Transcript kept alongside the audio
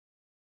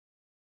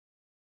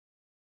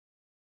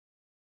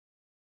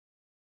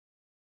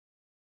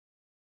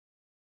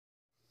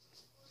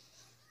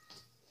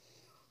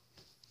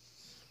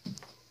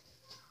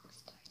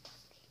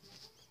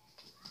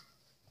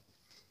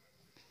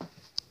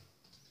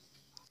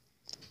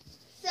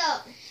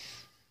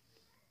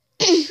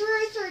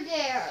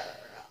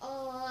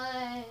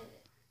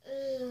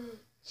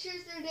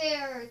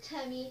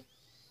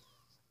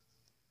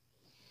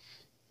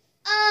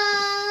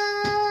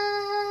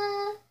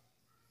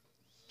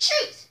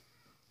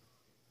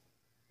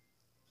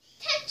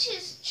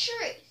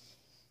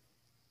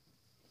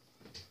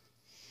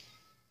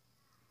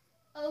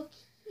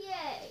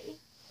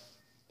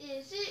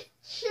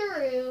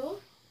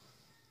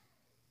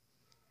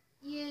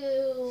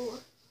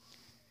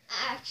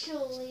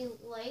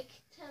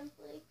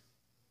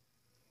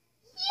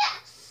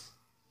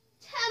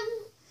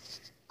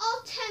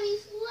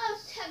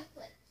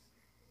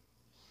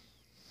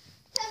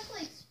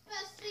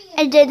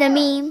did the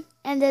meme.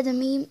 And did the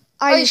meme.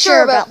 Are you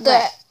sure about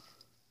that?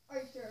 Are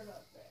you sure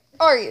about that?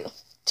 Are you,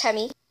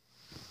 Tammy?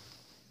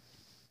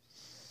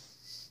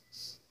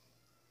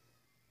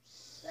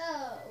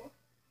 So,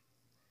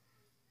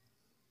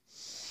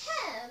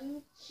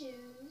 Tem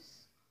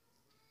choose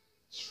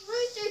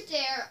truth or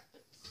dare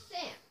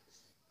Sans.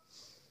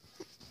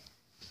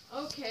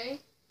 Okay.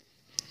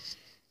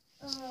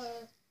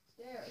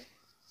 Dare.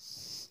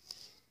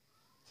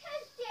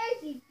 Tem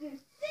dares you do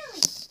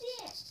silly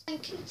dance. And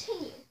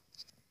continue.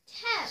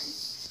 Tem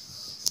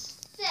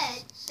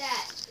said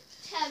that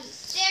Tem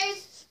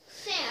dares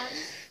Sans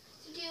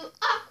to do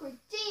awkward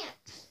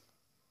dance.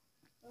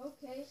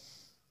 Okay.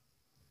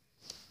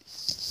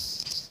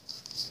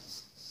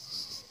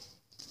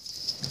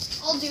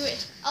 I'll do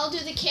it. I'll do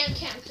the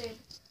can-can thing.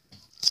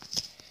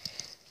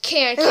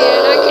 Can-can,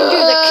 I can do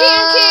the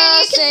can-can,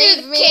 you can Save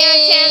do the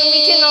can-can, we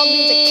can all do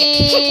the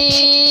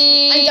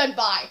can-can. I'm done,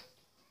 bye.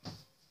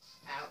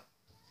 Ow.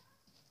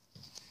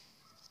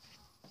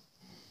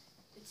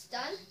 It's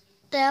done?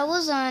 That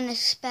was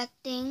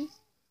unexpected.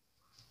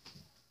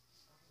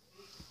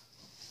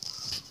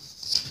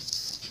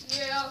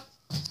 Yeah,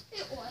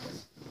 it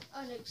was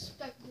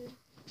unexpected.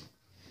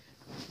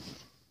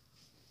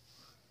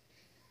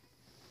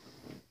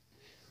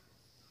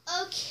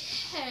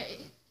 Okay.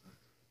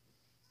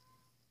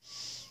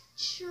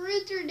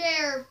 Truth or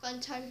dare, Fun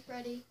Time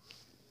Freddy?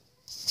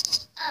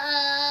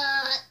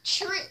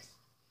 Truth.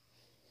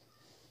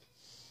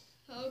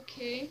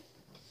 Okay.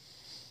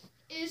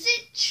 Is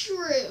it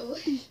true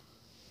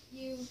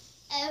you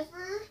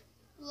ever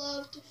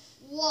loved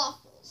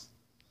waffles?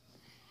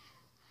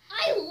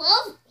 I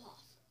love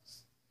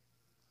waffles.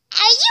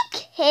 Are you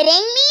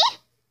kidding me?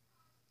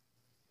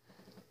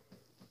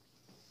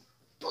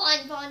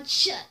 Bon,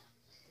 shut.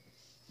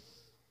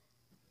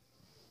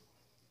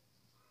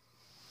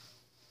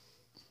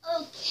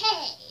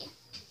 Okay.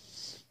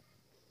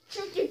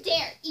 Truth or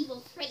dare,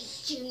 evil Freddy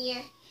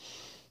Jr.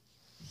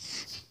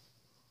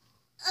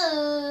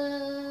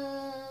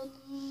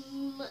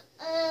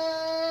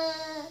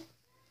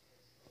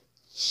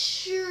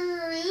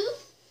 Truth.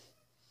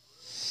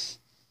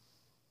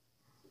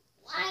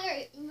 Why are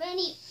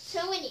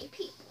so many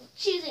people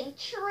choosing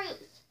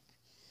truth?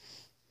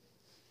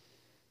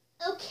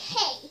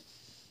 Okay.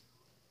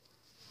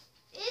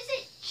 Is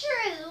it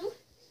true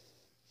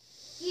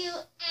you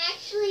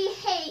actually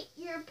hate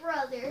your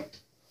brother,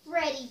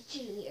 Freddy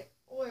Jr.,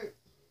 or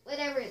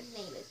whatever his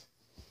name is?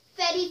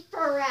 Freddy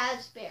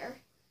Fazbear.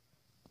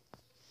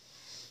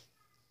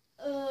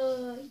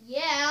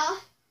 Yeah.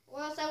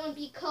 Or else I wouldn't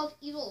be called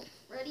Evil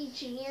Freddy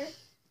Jr.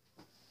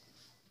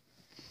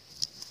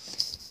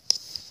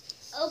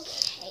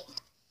 Okay.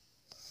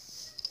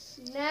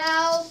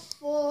 Now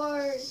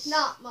for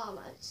not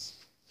mamas.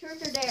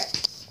 Truth or dare?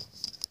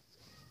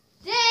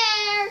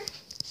 Dare!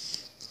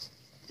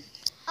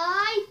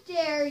 I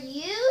dare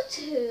you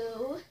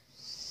to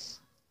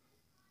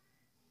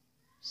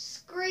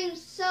scream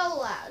so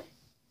loud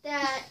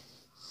that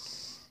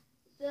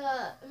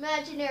the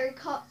imaginary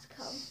cops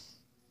come.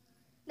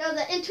 No,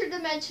 the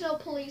interdimensional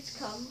police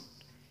come.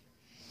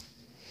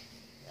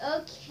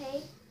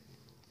 Okay.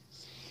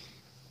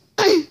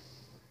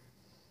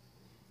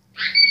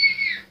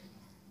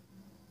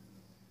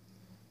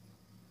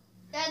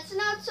 That's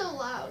not so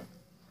loud.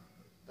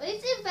 But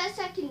it's the best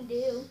I can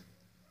do.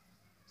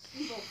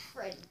 Evil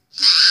Freddy.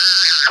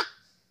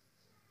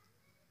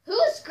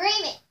 Who's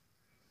screaming?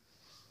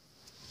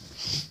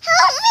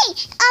 Help me!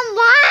 A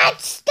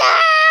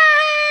monster!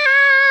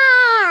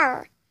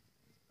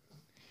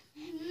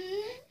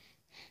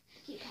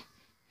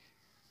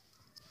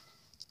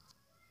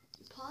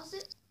 You pause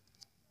it?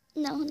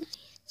 No, not yet.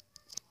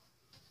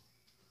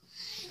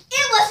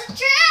 It wasn't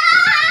true!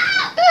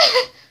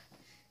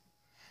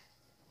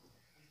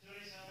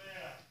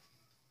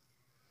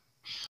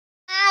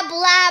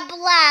 Blah,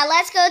 blah.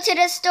 Let's go to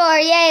the store.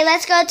 Yay.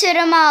 Let's go to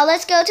the mall.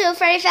 Let's go to a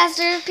Freddy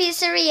Fazbear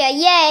Pizzeria.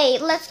 Yay.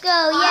 Let's go.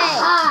 Yay.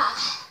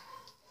 Aha.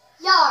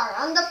 Yar,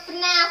 I'm the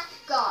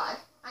FNAF god.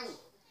 I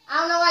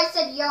don't know why I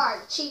said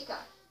Yar, Chica.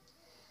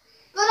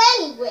 But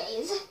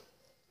anyways,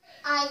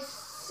 I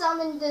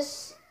summoned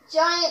this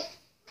giant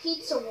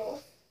pizza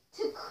wolf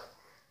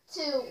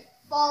to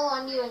fall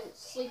on you and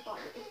sleep on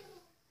you.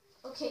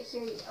 Okay,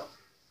 here you go.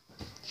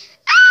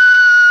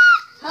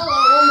 Hello,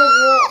 I'm a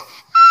wolf.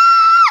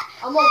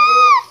 I'm a wolf.